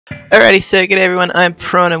Alrighty, so good everyone, I'm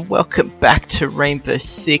Prawn and welcome back to Rainbow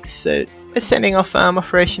Six. So we're sending off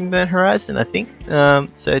Operation Burn Horizon, I think.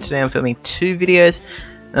 So today I'm filming two videos.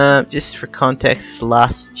 Just for context,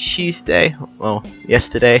 last Tuesday, well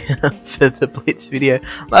yesterday for the Blitz video,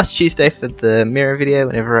 last Tuesday for the Mirror video,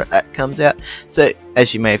 whenever that comes out. So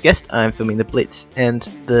as you may have guessed, I'm filming the Blitz and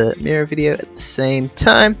the Mirror video at the same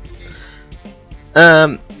time.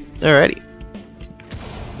 Alrighty.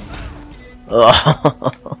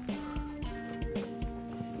 Oh.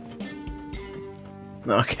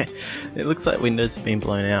 Okay, it looks like windows have been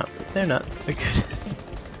blown out, but they're not. They're good.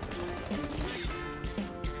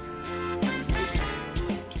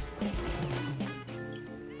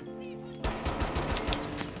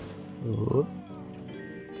 Ooh.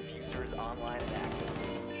 Diffuser is online and active.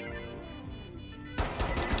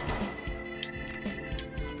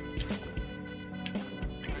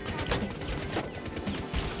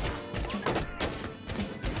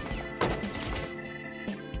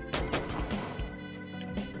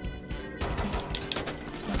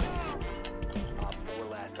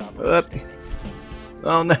 Up.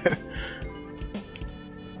 Oh no.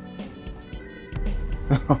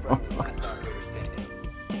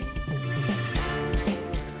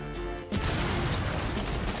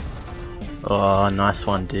 Oh, nice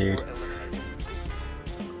one, dude.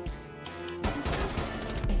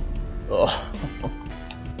 Oh.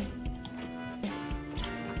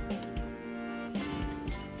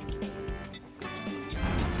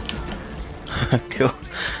 Cool.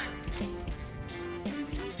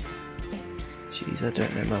 Jeez, I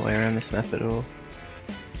don't know my way around this map at all.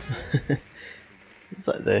 It's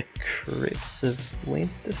like the crypts of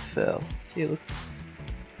Winterfell. Gee, it looks...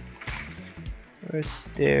 Where's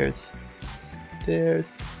stairs?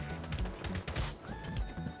 Stairs.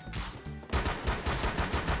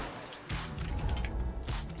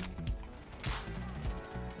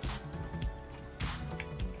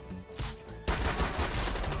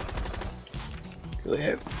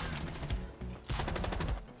 Clear.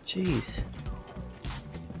 Jeez.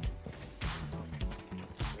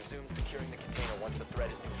 Resume securing the container once the threat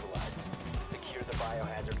is neutralized. Secure the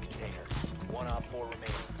biohazard container. 1 op 4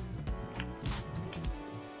 remaining.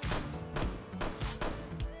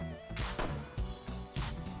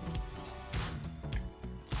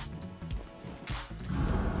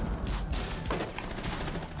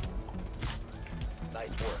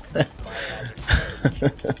 Nice work.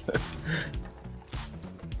 Biohazard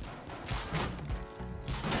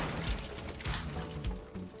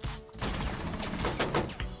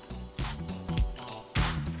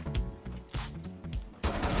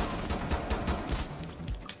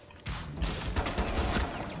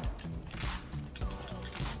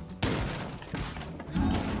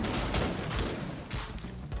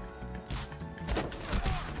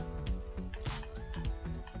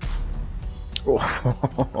Oh.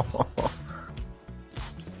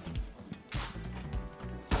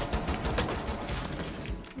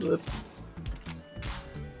 Whoop.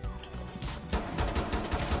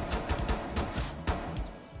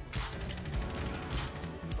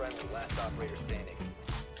 friendly, last operator standing.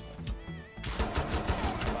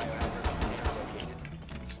 Biohazard container located.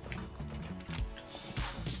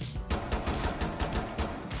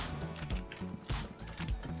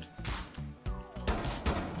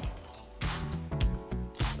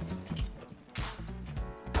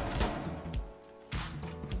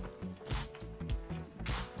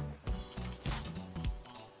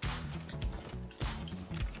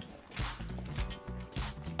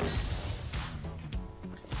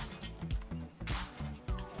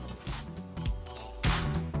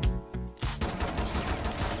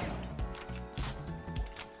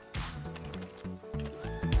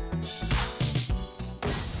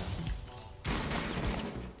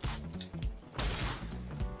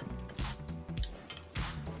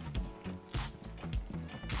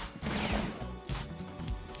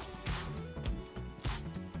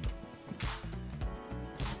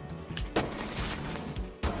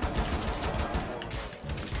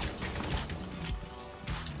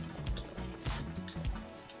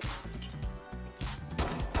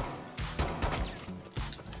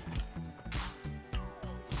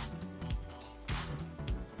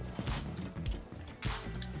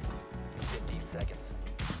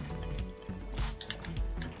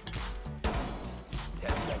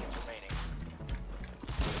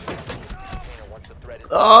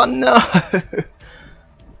 Oh no!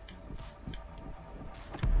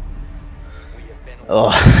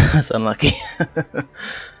 Oh, that's unlucky.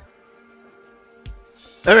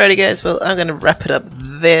 Alrighty guys, well I'm gonna wrap it up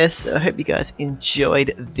there, so I hope you guys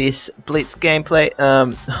enjoyed this Blitz gameplay.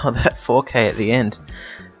 Oh, that 4K at the end.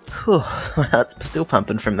 Whew, my heart's still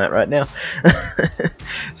pumping from that right now.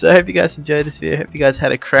 So I hope you guys enjoyed this video. Hope you guys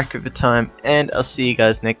had a crack of a time, and I'll see you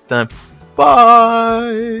guys next time.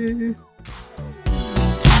 Bye!